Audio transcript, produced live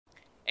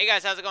Hey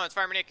guys, how's it going? It's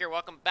Farmer Nick here.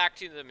 Welcome back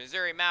to the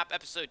Missouri Map,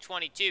 episode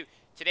 22.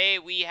 Today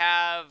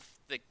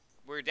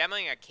we're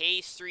demoing a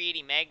Case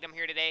 380 Magnum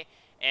here today,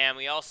 and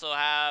we also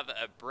have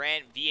a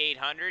Brent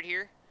V800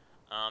 here.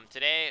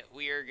 Today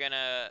we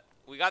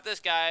got this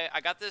guy.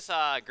 I got this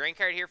grain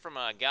cart here from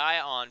a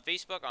guy on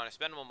Facebook on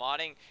Expendable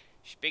Modding.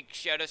 Big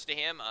shout outs to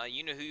him.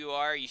 You know who you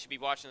are. You should be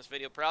watching this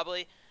video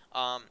probably.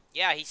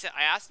 Yeah, he said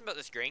I asked him about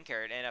this grain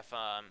cart and if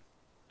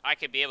I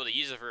could be able to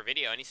use it for a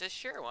video, and he says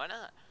sure, why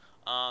not?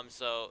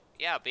 So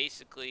yeah,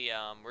 basically,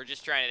 we're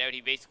just trying it out.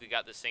 He basically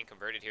got this thing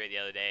converted here the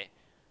other day.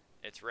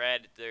 It's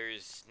red.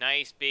 There's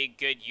nice big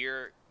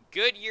Goodyear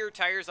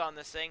tires on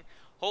this thing.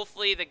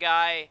 Hopefully the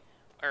guy,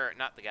 or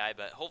not the guy,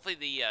 but hopefully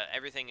the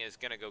everything is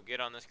gonna go good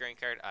on this grain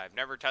cart. I've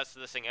never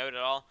tested this thing out at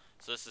all,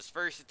 so this is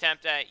first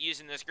attempt at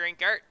using this grain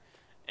cart,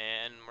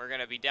 and we're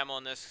gonna be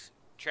demoing this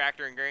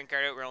tractor and grain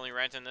cart out. We're only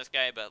renting this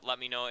guy, but let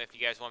me know if you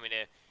guys want me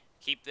to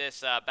keep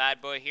this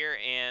bad boy here,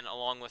 and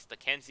along with the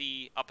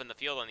Kenzie up in the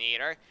field on the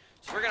 8R.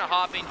 So we're going to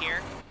hop in here,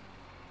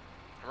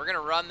 and we're going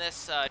to run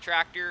this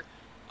tractor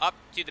up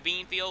to the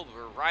bean field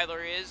where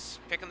Ryler is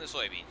picking the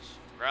soybeans.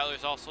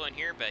 Ryler's also in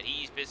here, but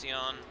he's busy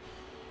on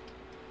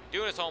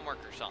doing his homework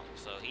or something,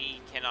 so he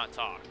cannot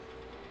talk.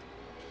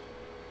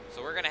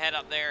 So we're going to head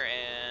up there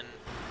and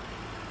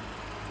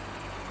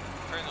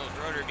turn those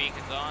rotor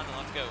beacons on, and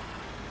let's go.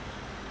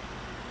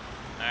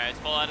 Alright, let's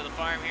pull out of the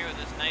farm here with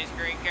this nice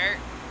grain cart.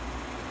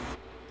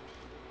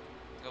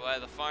 Go by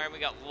the farm. We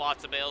got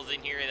lots of bales in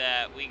here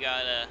that we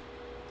gotta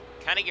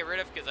kind of get rid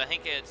of because I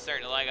think it's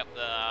starting to lag up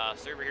the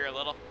server here a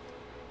little.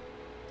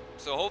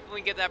 So hoping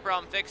we get that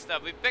problem fixed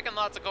up. We've been picking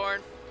lots of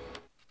corn.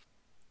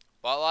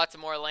 Bought lots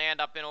of more land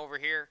up and over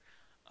here.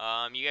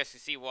 You guys can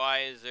see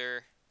why is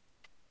there.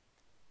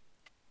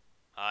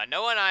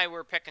 Noah and I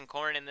were picking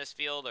corn in this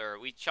field, or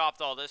we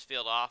chopped all this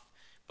field off,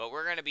 but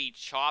we're going to be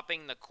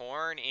chopping the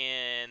corn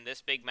in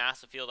this big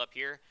massive field up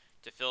here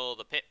to fill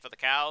the pit for the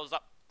cows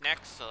up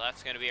next. So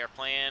that's going to be our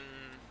plan.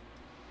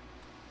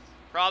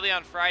 Probably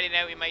on Friday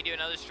night we might do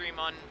another stream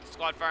on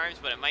Squad Farms,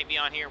 but it might be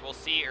on here, we'll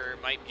see, or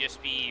it might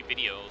just be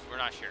videos, we're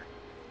not sure.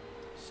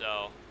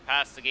 So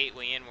past the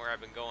gateway in where I've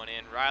been going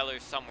in.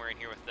 Ryler's somewhere in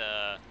here with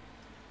the,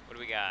 what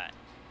do we got,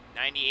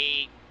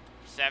 98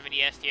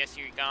 70 STS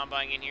series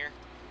combine in here.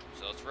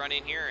 So let's run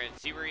in here and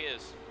see where he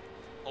is.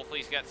 Hopefully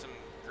he's got some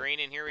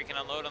grain in here we can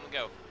unload on the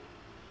go,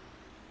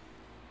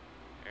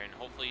 and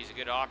hopefully he's a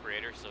good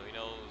operator so he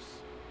knows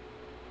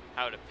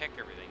how to pick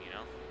everything, you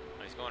know.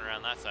 Oh, he's going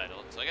around that side, it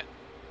looks like it.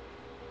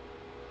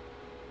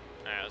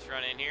 Alright, let's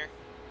run in here.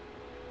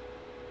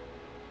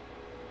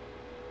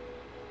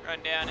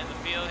 Run down in the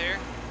field here.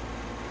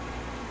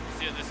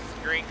 See what this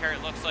grain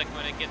cart looks like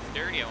when it gets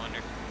dirty, I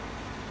wonder.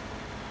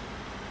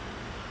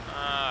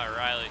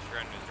 Riley's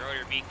running his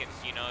rotor beacons,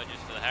 you know,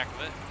 just for the heck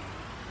of it.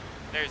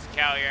 There's the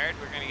cow yard.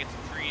 We're going to get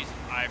some trees.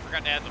 I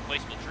forgot to add the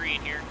placeable tree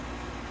in here,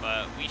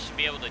 but we should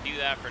be able to do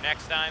that for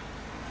next time.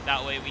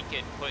 That way we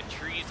can put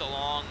trees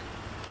along.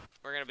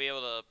 We're going to be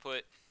able to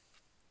put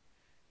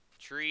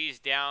trees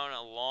down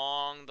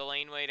along the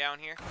laneway down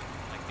here.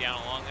 Like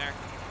down along there.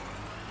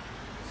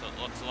 So it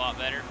looks a lot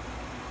better.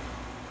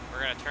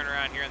 We're going to turn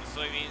around here on the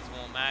soybeans.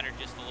 Won't matter,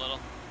 just a little.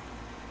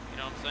 You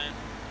know what I'm saying?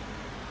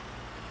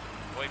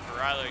 Wait for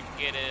Ryler to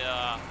get it.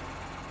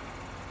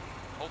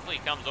 Hopefully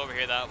he comes over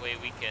here. That way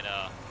we could.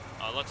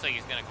 It looks like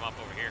he's going to come up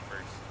over here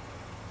first.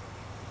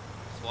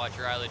 Let's watch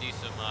Ryler do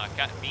some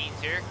cutting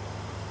beans here.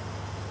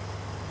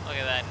 Look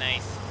at that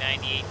nice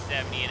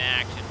 9870 in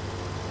action.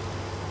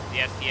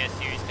 The STS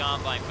series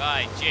combine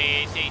by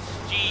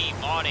JSHG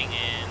Modding,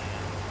 and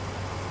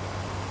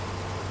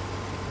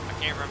I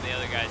can't remember the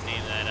other guy's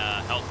name that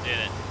helped do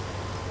it.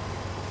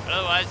 But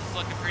otherwise, it's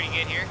looking pretty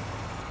good here.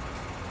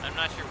 I'm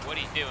not sure what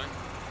he's doing.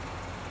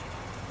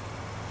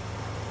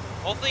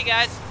 Hopefully,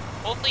 guys,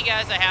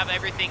 I have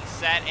everything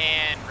set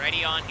and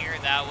ready on here.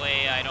 That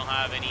way, I don't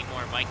have any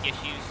more mic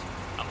issues.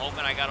 I'm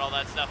hoping I got all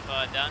that stuff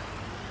done.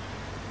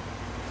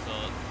 So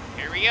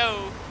here we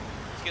go.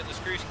 Let's get this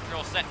cruise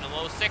control set in a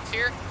low 6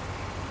 here.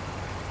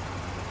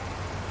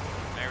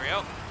 There we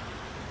go.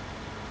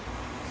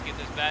 Let's get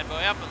this bad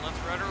boy up and let's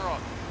rotor roll.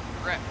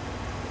 Rip.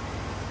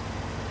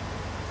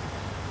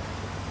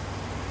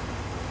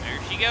 There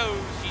she goes.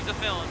 She's a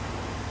filling.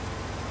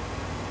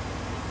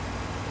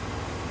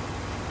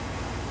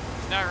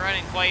 He's not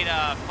running quite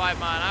 5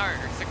 mile an hour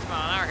or 6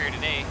 mile an hour here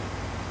today.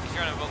 He's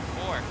running about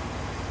 4.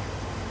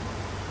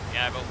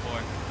 Yeah, about 4.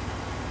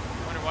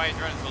 Wonder why he's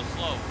running so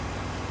slow.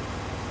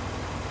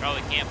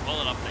 Probably can't pull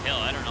it up the hill.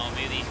 I don't know.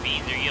 Maybe these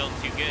beans are yielding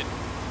too good.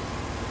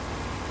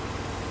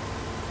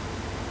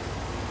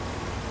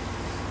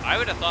 I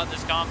would have thought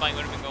this combine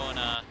would have been going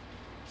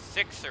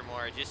 6 or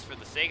more just for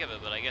the sake of it,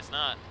 but I guess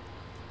not.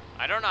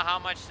 I don't know how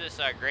much this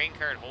grain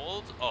cart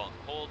holds. Oh, it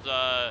holds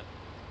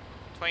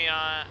 20,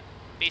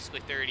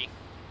 basically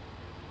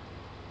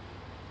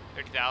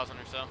 30,000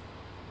 or so.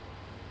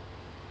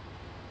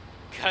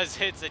 Because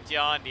it's a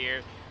John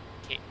Deere.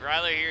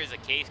 Ryler here is a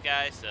Case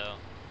guy, so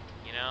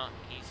you know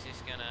he's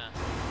just gonna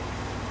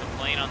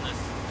complain on this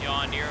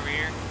John Deere over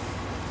here.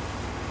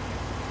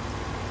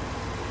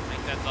 I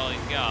think that's all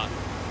he's got.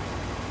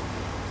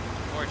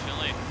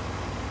 unfortunately.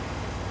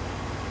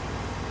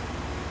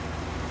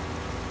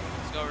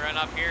 Let's go run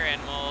up here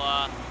and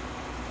we'll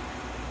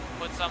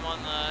put some on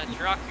the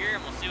truck here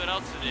and we'll see what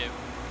else to do.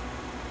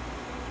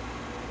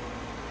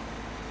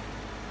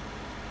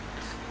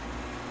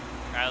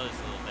 Riley's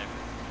a little different.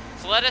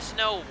 So let us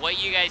know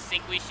what you guys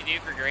think we should do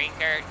for grain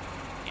cart.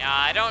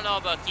 I don't know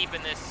about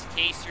keeping this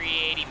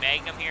Case380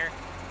 Magnum here.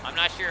 I'm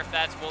not sure if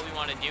that's what we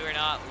want to do or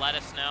not. Let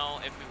us know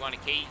if we want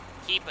to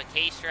keep a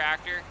case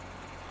tractor.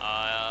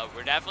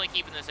 We're definitely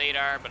keeping this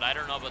 8R, but I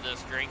don't know about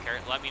this grain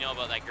cart. Let me know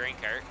about that grain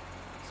cart.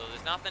 So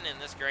there's nothing in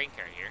this grain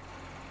cart here.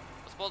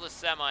 Let's pull the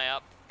semi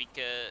up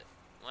because,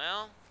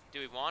 well, do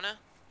we want to?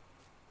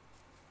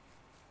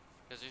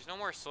 Because there's no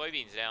more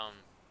soybeans down,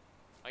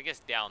 I guess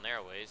down there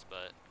a ways,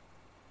 but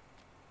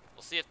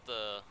we'll see if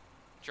the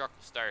truck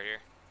will start here.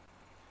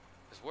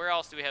 Because where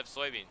else do we have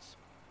soybeans?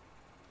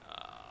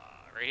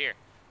 Right here.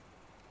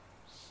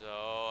 So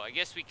I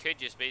guess we could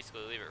just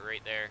basically leave it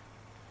right there.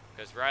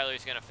 Because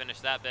Riley's going to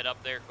finish that bit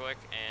up there quick.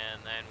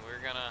 And then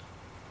we're going to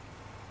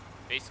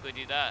basically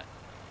do that.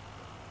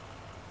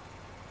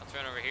 Let's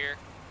run over here.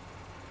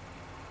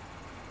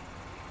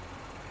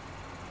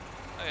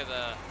 Look at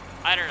the...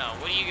 I don't know.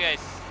 What do you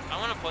guys... I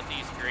want to put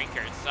these grain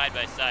carts side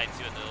by side.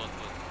 See what they look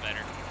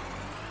better.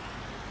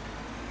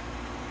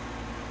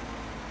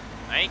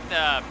 I think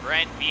the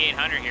Brent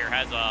V800 here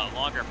has a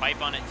longer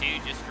pipe on it too,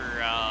 just for,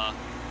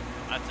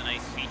 that's a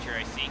nice feature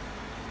I see.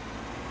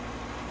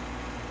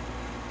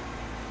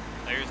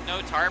 There's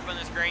no tarp on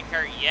this grain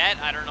cart yet.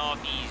 I don't know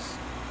if he's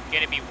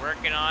going to be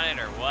working on it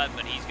or what,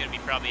 but he's going to be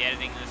probably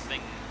editing this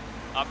thing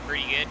up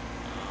pretty good.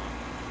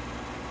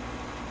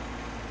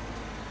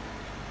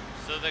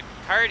 So the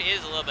cart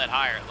is a little bit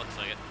higher, it looks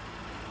like it.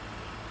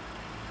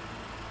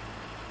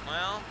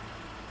 Well...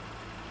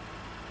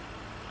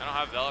 I don't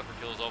have developer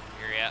tools open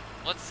here yet.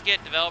 Let's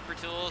get developer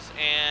tools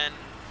and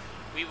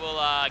we will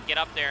get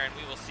up there and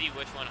we will see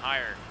which one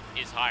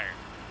is higher.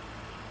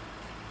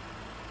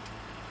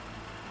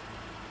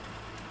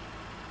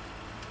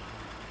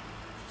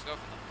 Let's go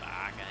from the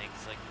back. I think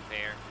it's like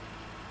fair.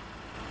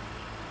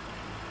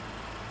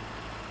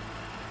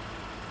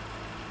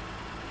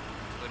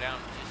 Go down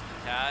just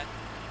a tad.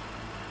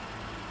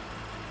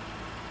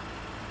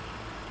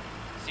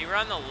 See, we're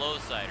on the low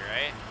side,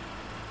 right?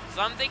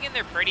 So I'm thinking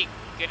they're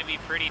gonna be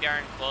pretty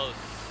darn close.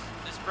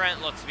 This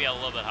Brent looks to be a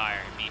little bit higher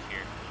in beef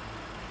here.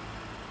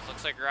 So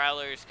looks like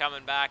Ryler's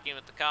coming back in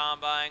with the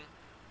combine.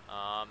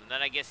 And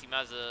then I guess he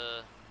must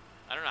I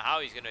don't know how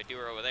he's gonna do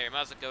her over there. He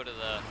must go to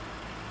the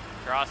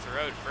cross the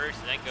road first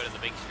and then go to the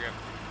big strip.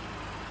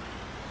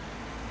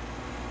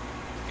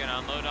 He's gonna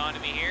unload onto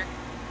me here.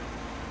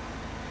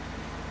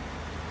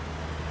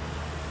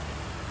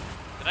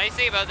 The nice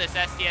thing about this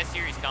STS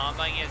series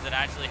combine is it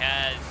actually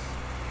has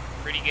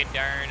pretty good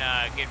darn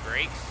good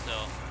brakes, so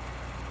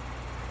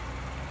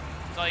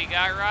that's all you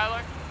got,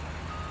 Ryler?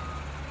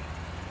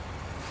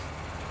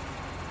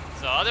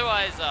 So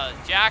otherwise,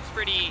 Jack's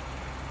pretty,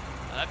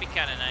 that'd be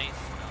kind of nice.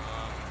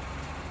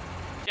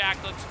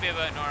 Jack looks to be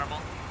about normal.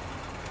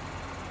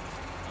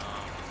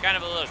 It's kind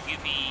of a little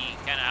goofy,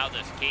 kind of how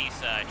this case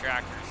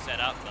tractor is set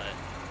up, but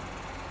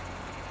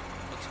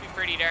looks to be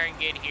pretty darn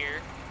good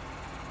here.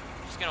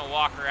 Just gonna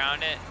walk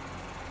around it.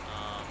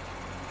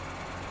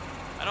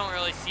 I don't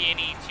really see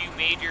any too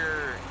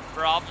major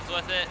problems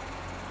with it.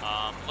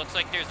 Looks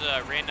like there's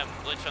a random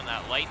glitch on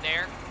that light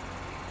there.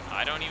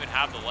 I don't even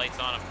have the lights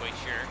on, I'm quite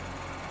sure.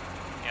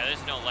 Yeah,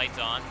 there's no lights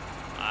on.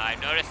 I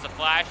noticed the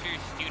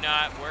flashers do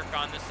not work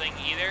on this thing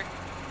either.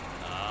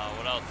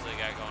 What else they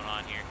got going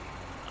on here?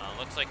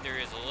 Looks like there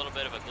is a little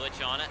bit of a glitch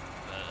on it,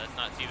 but that's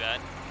not too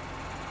bad.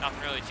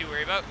 Nothing really to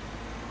worry about.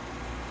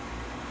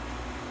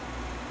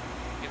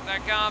 Get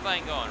that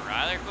combine going,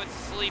 Ryler. Quit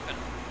sleeping.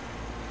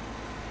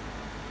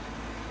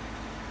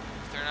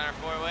 Turn on our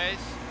four ways.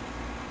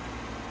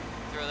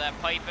 Throw that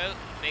pipe out.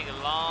 Make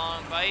a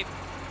long pipe.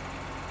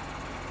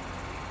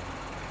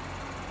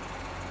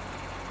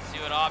 See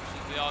what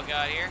options we all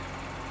got here.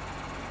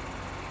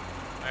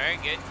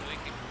 Alright, good. So we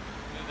can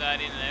move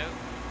that in and out.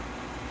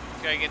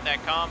 Just gotta get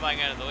that combine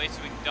out of the way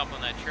so we can dump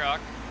on that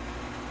truck.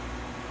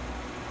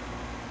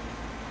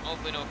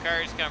 Hopefully no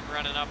cars come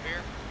running up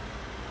here.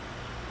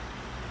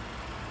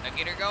 Now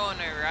get her going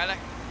there, Ryder.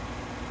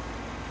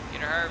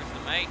 Get her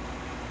harvesting, mate.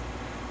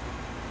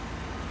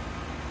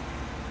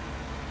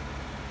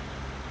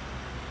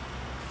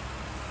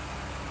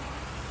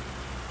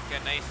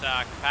 Got a nice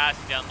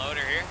capacity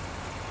unloader here.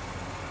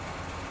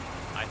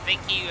 I think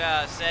he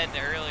said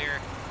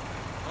earlier.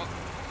 Oh.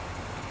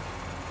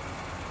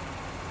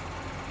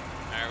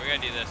 Alright, we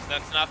gotta do this.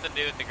 That's nothing to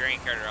do with the grain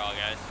cart at all,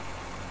 guys.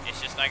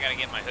 It's just I gotta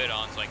get my hood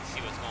on so I can see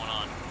what's going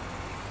on.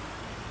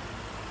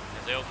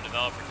 As I open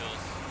developer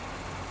tools.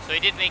 So he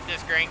did make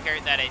this grain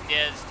cart that it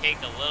does take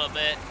a little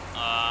bit.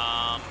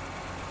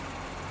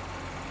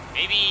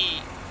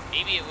 Maybe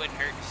it wouldn't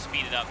hurt to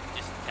speed it up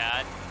just a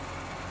tad.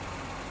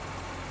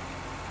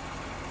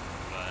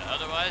 But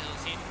otherwise, it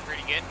seems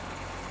pretty good.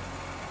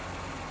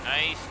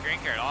 Nice grain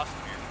cart, awesome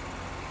here.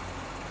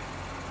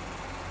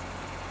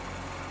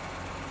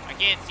 I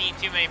Can't see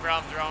too many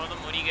problems wrong with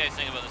them. What do you guys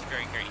think about this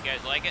grain cart? You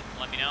guys like it?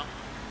 Let me know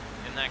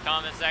in that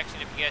comment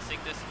section if you guys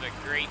think this is a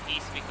great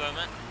piece of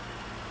equipment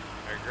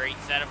or a great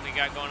setup we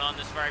got going on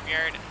this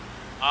farmyard.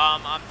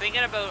 I'm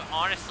thinking about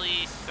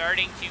honestly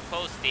starting to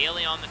post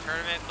daily on the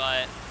tournament,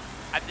 but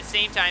at the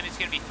same time it's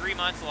going to be 3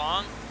 months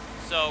long,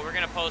 so we're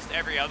going to post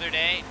every other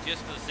day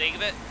just for the sake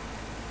of it.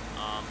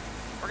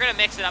 We're going to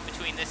mix it up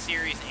between this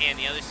series and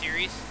the other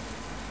series.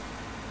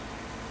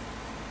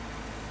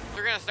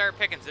 We're going to start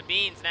picking some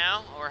beans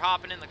now. We're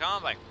hopping in the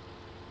combine.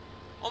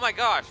 Oh my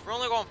gosh, we're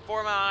only going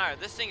 4 miles an hour.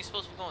 This thing is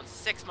supposed to be going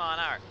 6 miles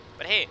an hour.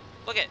 But hey,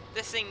 look at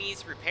this thing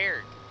needs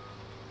repaired.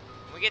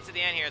 When we get to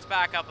the end here, let's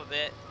back up a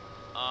bit.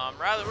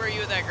 Riley, where are you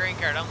with that grain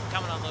cart? I'm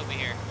coming on load me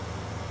here.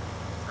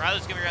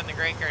 Riley's going to be running the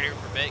grain cart here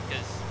for a bit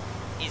because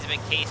he's a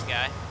big case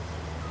guy.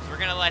 So we're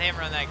going to let him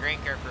run that grain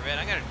cart for a bit.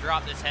 I'm going to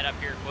drop this head up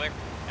here quick,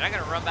 and I'm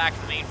going to run back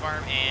to the main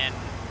farm and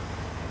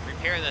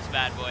repair this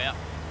bad boy up.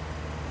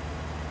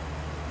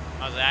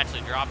 I was actually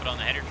drop it on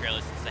the header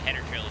trailer since the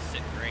header trailer is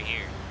sitting right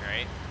here,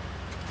 right?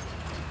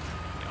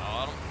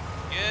 Got him.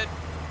 Good.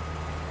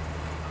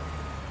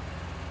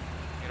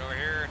 Get over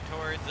here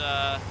towards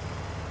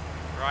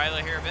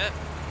Riley here a bit.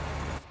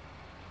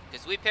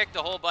 Because we picked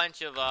a whole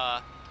bunch of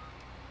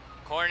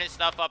corn and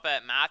stuff up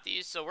at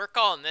Matthews, so we're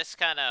calling this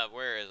kind of,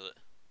 where is it?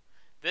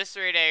 This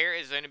right here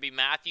is going to be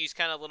Matthews'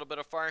 kind of little bit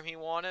of farm he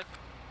wanted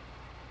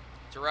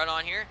to run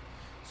on here.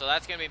 So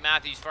that's going to be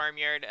Matthews'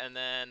 farmyard, and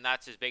then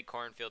that's his big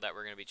cornfield that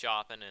we're going to be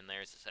chopping, and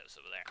there's his house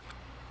over there.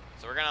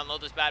 So we're going to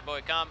unload this bad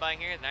boy combine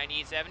here,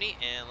 9870,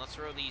 and let's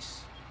throw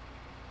these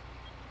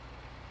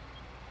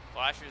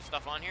flashers and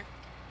stuff on here.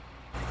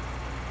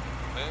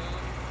 Boom,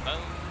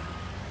 boom.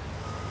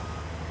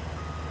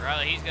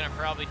 Riley, he's going to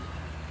probably,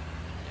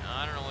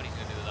 I don't know what he's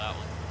going to do with that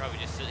one. Probably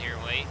just sit here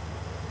and wait.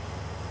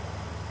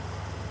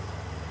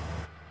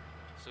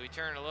 So we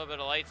turn a little bit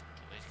of lights,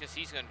 because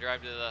he's going to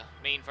drive to the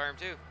main farm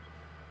too.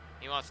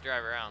 He wants to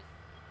drive around.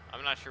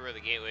 I'm not sure where the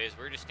gateway is.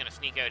 We're just going to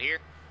sneak out here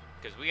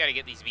because we got to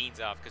get these beans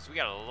off because we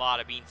got a lot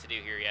of beans to do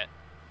here yet.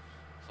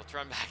 So let's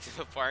run back to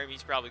the farm.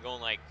 He's probably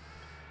going like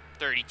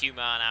 32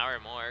 miles an hour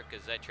or more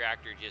because that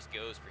tractor just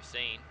goes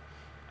insane.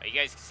 You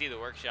guys can see the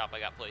workshop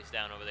I got placed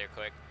down over there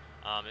quick.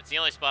 It's the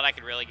only spot I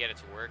could really get it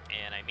to work,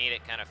 and I made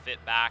it kind of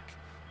fit back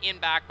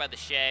by the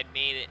shed,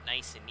 made it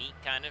nice and neat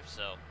kind of.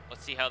 So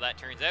let's see how that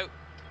turns out.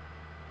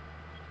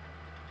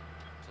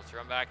 So let's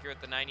run back here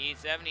with the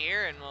 9870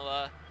 here, and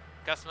we'll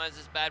customize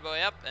this bad boy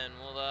up, and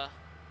we'll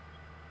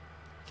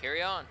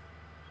carry on.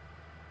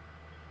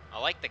 I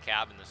like the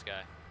cab in this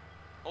guy.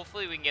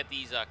 Hopefully we can get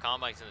these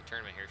combines in the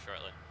tournament here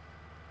shortly.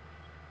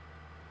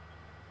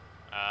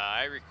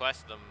 I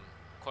requested them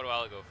quite a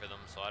while ago for them,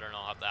 so I don't know.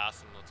 I'll have to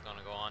ask them what's going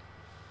to go on.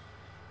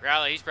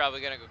 Riley, he's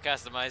probably going to go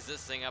customize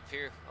this thing up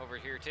here, over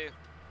here too.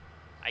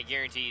 I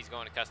guarantee he's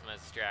going to customize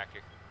this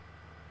tractor.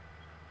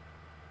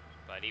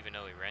 But even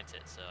though he rents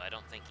it, so I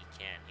don't think he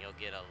can. He'll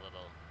get a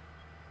little...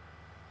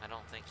 I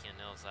don't think he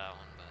knows that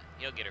one, but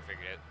he'll get her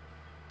figured out.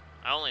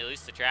 I only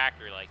leased the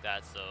tractor like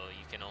that, so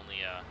you can only,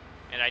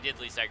 and I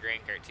did lease that grain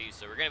cart too,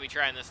 so we're going to be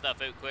trying this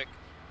stuff out quick,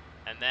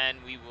 and then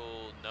we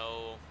will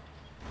know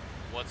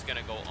what's going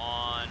to go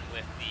on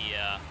with the,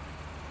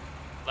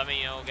 let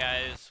me know,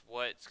 guys,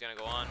 what's going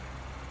to go on.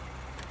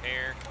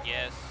 Repair,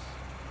 yes.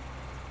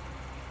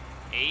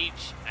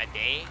 Age, a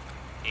day?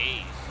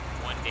 Days,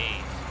 1 day.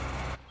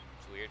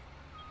 It's weird.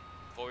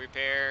 Full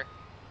repair.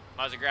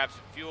 Might as well grab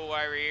some fuel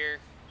while we're here.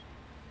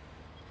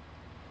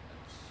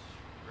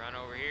 Run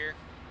over here.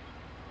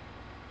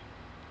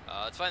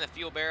 Let's find the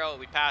fuel barrel.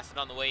 We passed it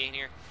on the way in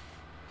here.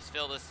 Just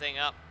fill this thing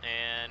up,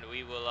 and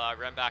we will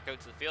run back out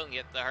to the field and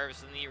get the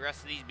harvesting the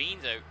rest of these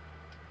beans out.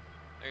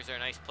 There's our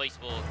nice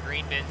placeable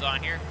green bins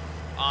on here.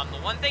 The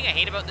one thing I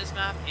hate about this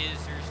map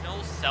is there's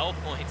no sell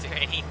points or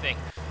anything.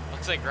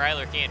 Looks like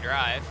Ryler can't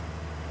drive.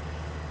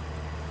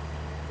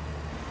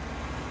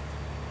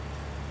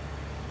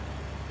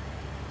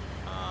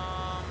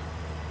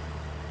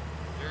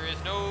 There is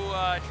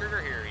no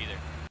trigger here either.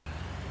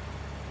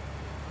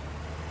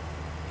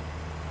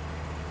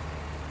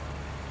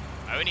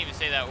 I wouldn't even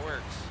say that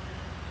works.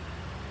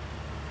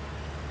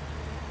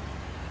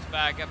 Let's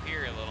back up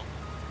here a little.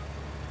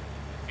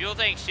 The fuel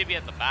tank should be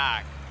at the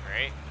back,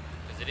 right?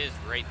 Because it is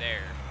right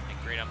there,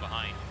 like right up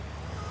behind.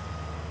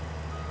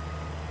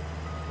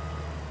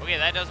 Okay,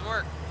 that doesn't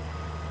work.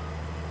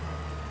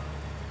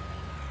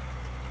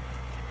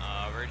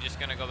 We're just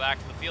gonna go back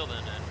to the field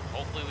and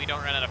hopefully we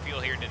don't run out of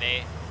fuel here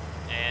today.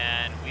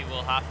 And we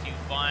will have to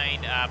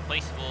find a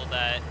placeable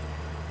that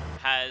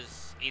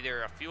has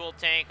either a fuel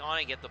tank on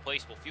it, get the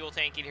placeable fuel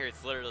tank in here,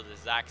 it's literally the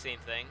exact same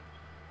thing.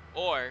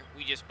 Or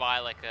we just buy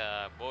like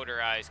a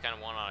motorized kind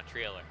of one on a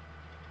trailer.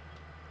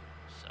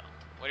 So,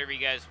 whatever you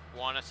guys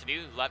want us to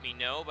do, let me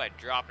know by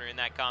dropping it in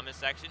that comment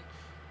section.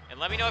 And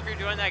let me know if you're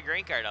doing that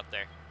grain cart up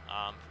there.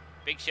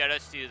 Big shout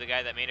outs to the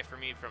guy that made it for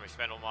me from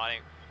Expendable Modding.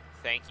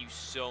 Thank you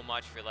so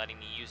much for letting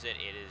me use it.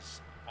 It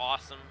is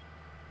awesome.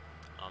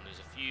 There's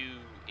a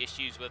few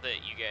issues with it.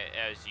 You get,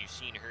 as you've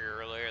seen here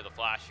earlier, the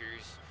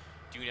flashers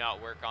do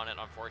not work on it,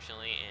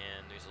 unfortunately,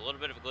 and there's a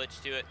little bit of a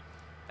glitch to it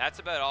that's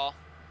about all.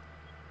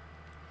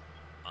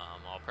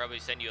 I'll probably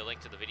send you a link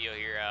to the video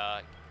here,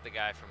 the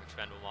guy from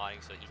Expendable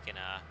Modding, so he can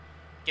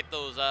get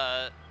those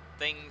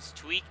things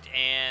tweaked.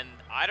 And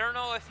I don't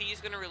know if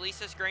he's going to release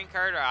this grain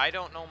cart, or I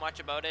don't know much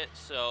about it,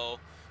 so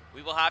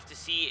we will have to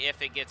see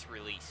if it gets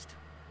released.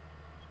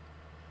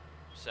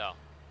 So,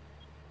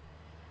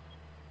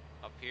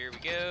 up here we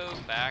go,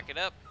 back it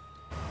up.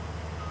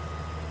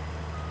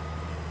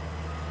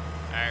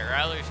 Alright,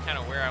 Ryler's kind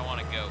of where I want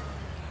to go.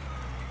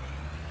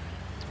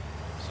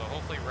 So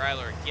hopefully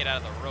Ryler will get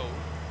out of the road.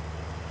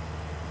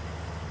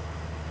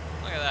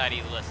 Look at that,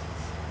 he listens.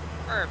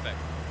 Perfect.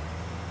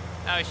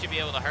 Now we should be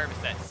able to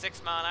harvest at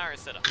 6 mile an hour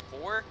instead of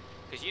 4,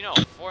 because you know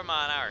 4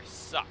 mile an hour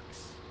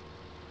sucks.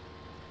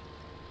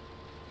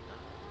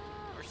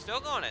 We're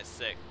still going at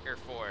 6 or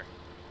 4.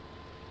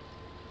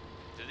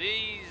 Do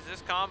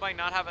this combine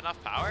not have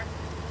enough power?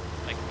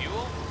 Like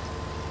fuel?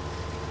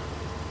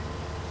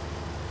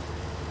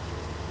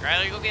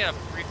 Riley, go get a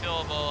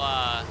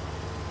refillable,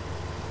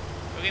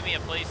 go get me a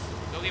place,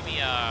 go get me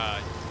a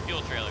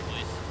fuel trailer,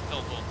 please.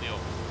 Fill full fuel.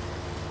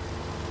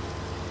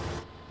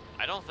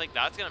 I don't think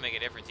that's gonna make a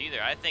difference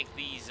either. I think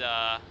these,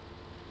 I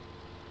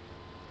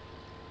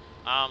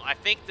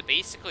think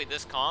basically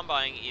this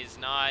combine is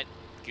not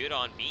good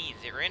on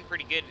beans. It ran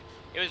pretty good.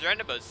 It was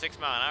running about 6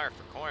 mile an hour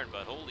for corn,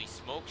 but holy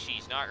smoke,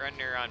 she's not running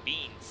her on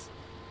beans.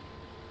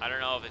 I don't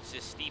know if it's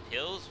just steep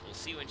hills. We'll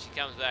see when she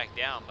comes back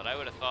down, but I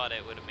would have thought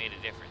it would have made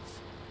a difference.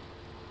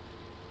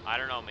 I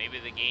don't know, maybe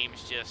the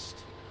game's just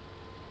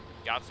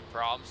got some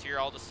problems here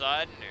all of a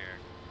sudden, or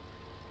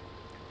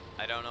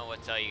I don't know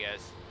what to tell you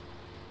guys.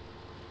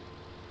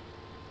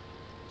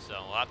 So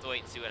we'll have to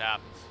wait and see what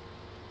happens.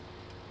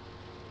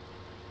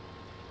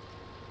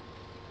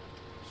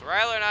 So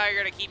Ryler and I are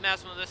going to keep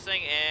messing with this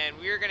thing, and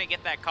we're going to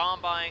get that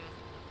combine.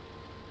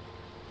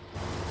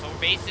 So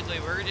basically,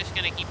 we're just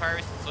going to keep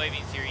harvesting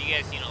soybeans here. You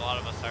guys seen a lot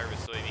of us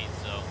harvest soybeans,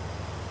 so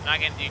I'm not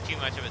going to do too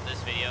much of it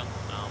this video.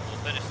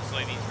 We'll finish the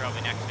soybeans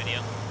probably next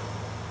video.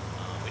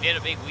 We did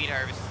a big wheat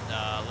harvest,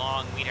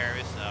 long wheat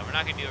harvest. We're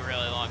not going to do a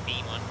really long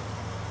bean one.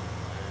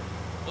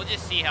 We'll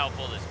just see how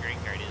full this grain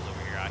cart is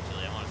over here,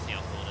 actually. I want to see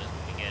how full it is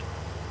when we get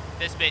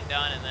this bit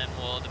done, and then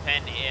we'll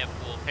depend if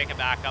we'll pick it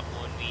back up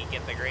when we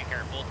get the grain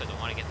cart full, because I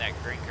want to get that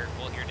grain cart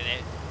full here today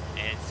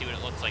and see what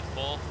it looks like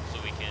full, so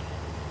we can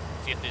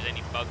see if there's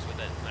any bugs with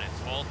it when it's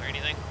full or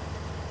anything.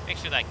 Make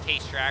sure that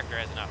case tractor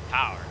has enough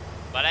power.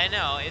 But I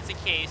know, it's a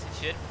case, it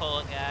should pull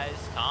it, guys.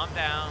 Calm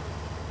down.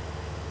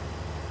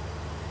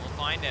 We'll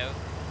find out.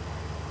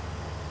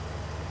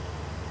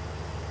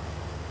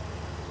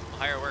 We'll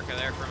hire a worker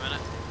there for a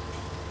minute.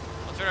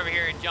 Let's run over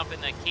here and jump in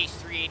the Case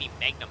 380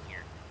 Magnum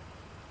here.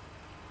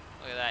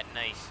 Look at that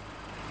nice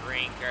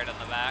grain cart on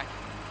the back.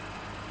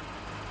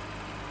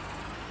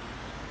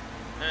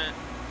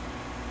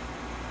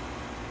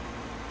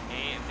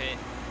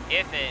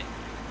 If it,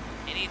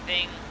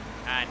 anything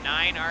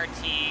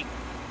 9RT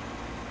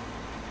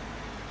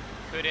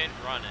couldn't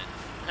run it.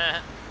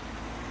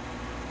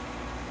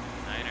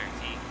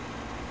 9RT.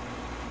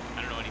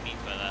 I don't know what he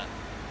means by that.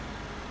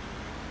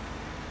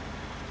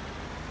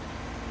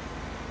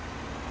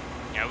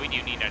 Yeah, we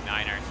do need a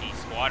 9RT.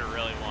 Squatter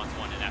really wants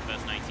one in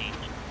FS-19.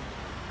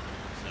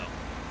 So,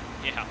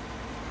 yeah.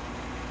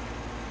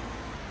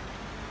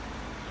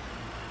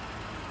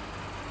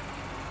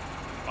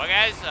 Well,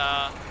 guys,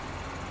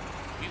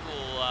 we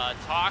will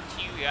talk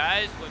to you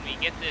guys when we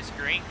get this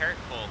grain cart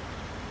full.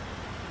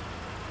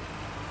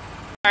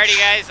 Alrighty,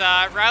 guys,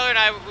 Ryler and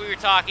I, we were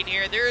talking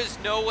here. There is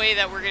no way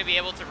that we're going to be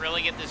able to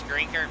really get this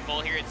grain cart full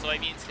here in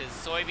soybeans, because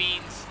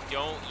soybeans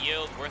don't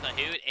yield worth a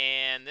hoot,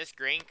 and this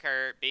grain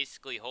cart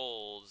basically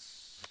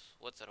holds,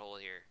 what's it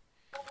hold here?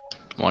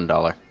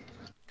 $1.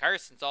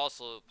 Carson's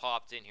also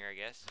popped in here, I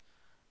guess.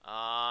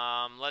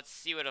 Let's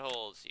see what it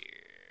holds here.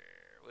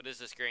 What is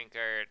this grain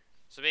cart?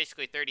 So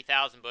basically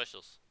 30,000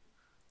 bushels.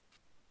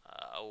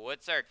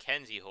 What's our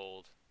Kenzie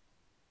hold?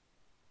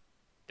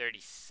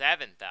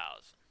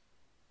 37,000.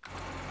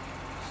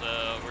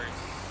 So we're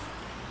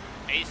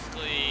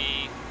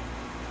basically,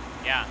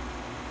 yeah,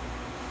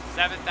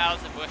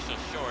 7,000 bushels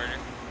shorter,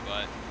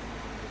 but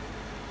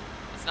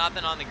it's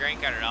nothing on the grain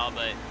cart at all.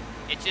 But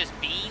it's just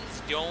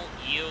beans don't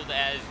yield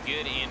as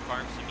good in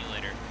Farm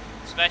Simulator.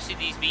 Especially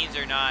these beans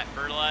are not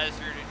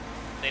fertilizer.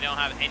 They don't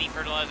have any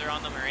fertilizer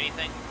on them or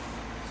anything.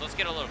 So let's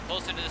get a little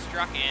closer to this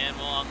truck and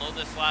we'll unload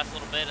this last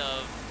little bit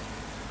of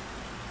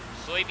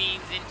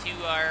soybeans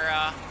into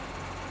our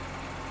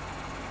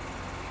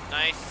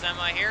nice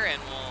semi here, and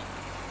we'll,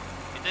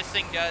 if this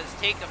thing does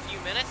take a few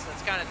minutes,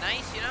 that's kind of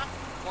nice, you know,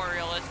 more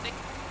realistic.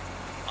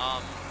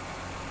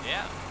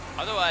 Yeah.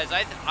 Otherwise,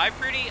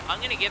 I'm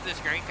gonna give this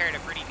grain cart a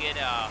pretty good,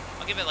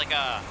 I'll give it like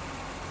a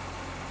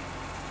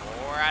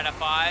 4 out of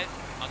 5.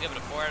 I'll give it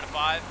a 4 out of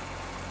 5.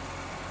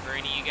 For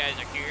any of you guys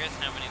are curious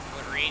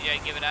what range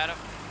I'd give it out of,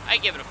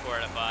 I'd give it a 4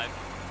 out of 5.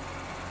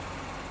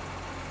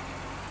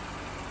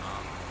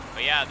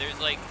 But yeah, there's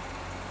like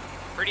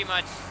pretty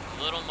much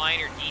little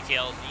minor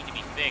details need to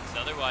be fixed.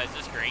 Otherwise,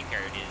 this grain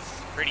cart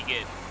is pretty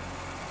good.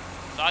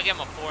 So I'll give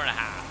him a 4.5.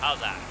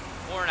 How's that?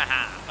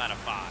 4.5 out of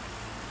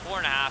 5.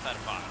 4.5 out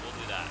of 5. We'll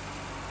do that.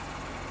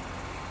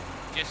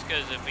 Just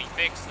because if we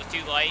fix the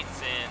 2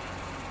 lights and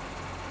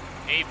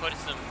maybe put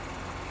some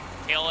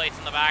tail lights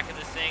in the back of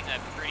this thing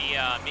that's pretty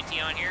minty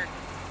on here,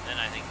 then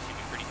I think it should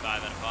be pretty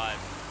 5 out of 5.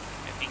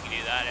 If he can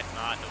do that, if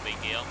not, no big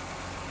deal.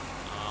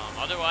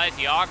 Otherwise,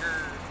 the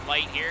auger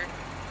light here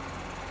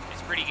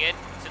is pretty good.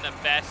 It's in the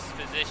best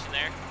position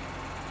there.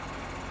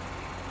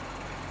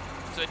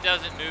 So it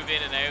doesn't move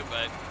in and out,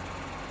 but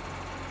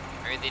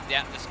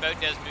the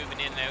spout does move in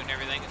and out and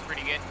everything. It's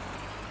pretty good.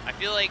 I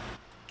feel like,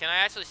 can I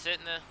actually sit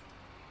in the...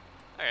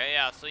 Alright,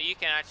 yeah, so you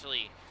can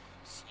actually,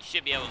 you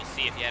should be able to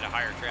see if you had a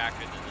higher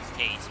tractor than this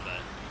case,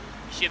 but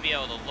you should be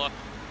able to look.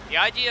 The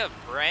idea of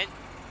Brent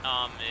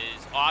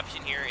is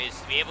option here is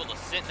to be able to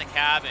sit in the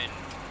cab and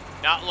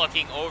not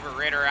looking over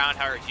right around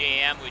how our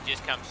JM would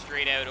just come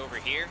straight out over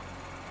here.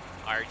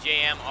 Our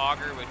JM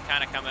auger would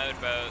kind of come out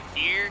about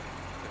here.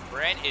 The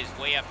Brent is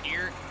way up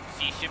here,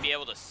 so you should be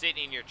able to sit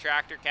in your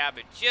tractor cab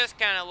and just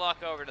kind of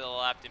look over to the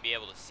left and be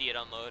able to see it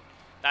unload.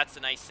 That's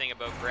the nice thing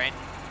about Brent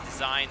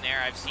design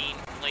there I've seen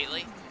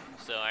lately.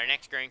 So our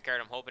next grain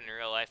cart I'm hoping in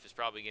real life is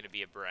probably going to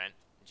be a Brent,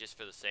 just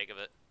for the sake of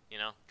it, you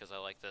know, because I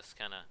like this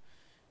kind of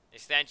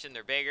extension.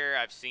 They're bigger.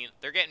 I've seen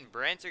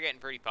Brents are getting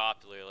pretty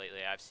popular lately.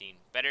 I've seen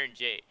better than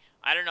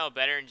I don't know,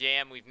 better than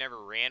JM. We've never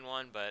ran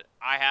one, but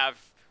I have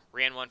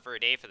ran one for a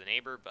day for the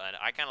neighbor, but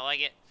I kind of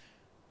like it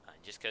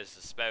just because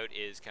the spout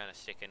is kind of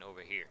sticking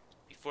over here.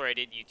 Before I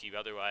did YouTube,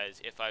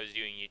 otherwise, if I was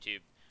doing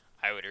YouTube,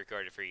 I would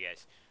record it for you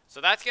guys.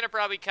 So that's going to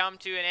probably come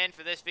to an end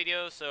for this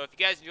video. So if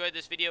you guys enjoyed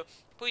this video,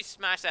 please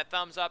smash that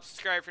thumbs up,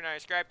 subscribe if you're not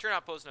subscribed, turn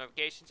on post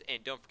notifications,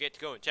 and don't forget to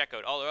go and check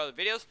out all our other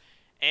videos.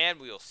 And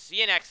we will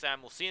see you next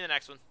time. We'll see you in the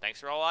next one. Thanks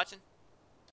for all watching.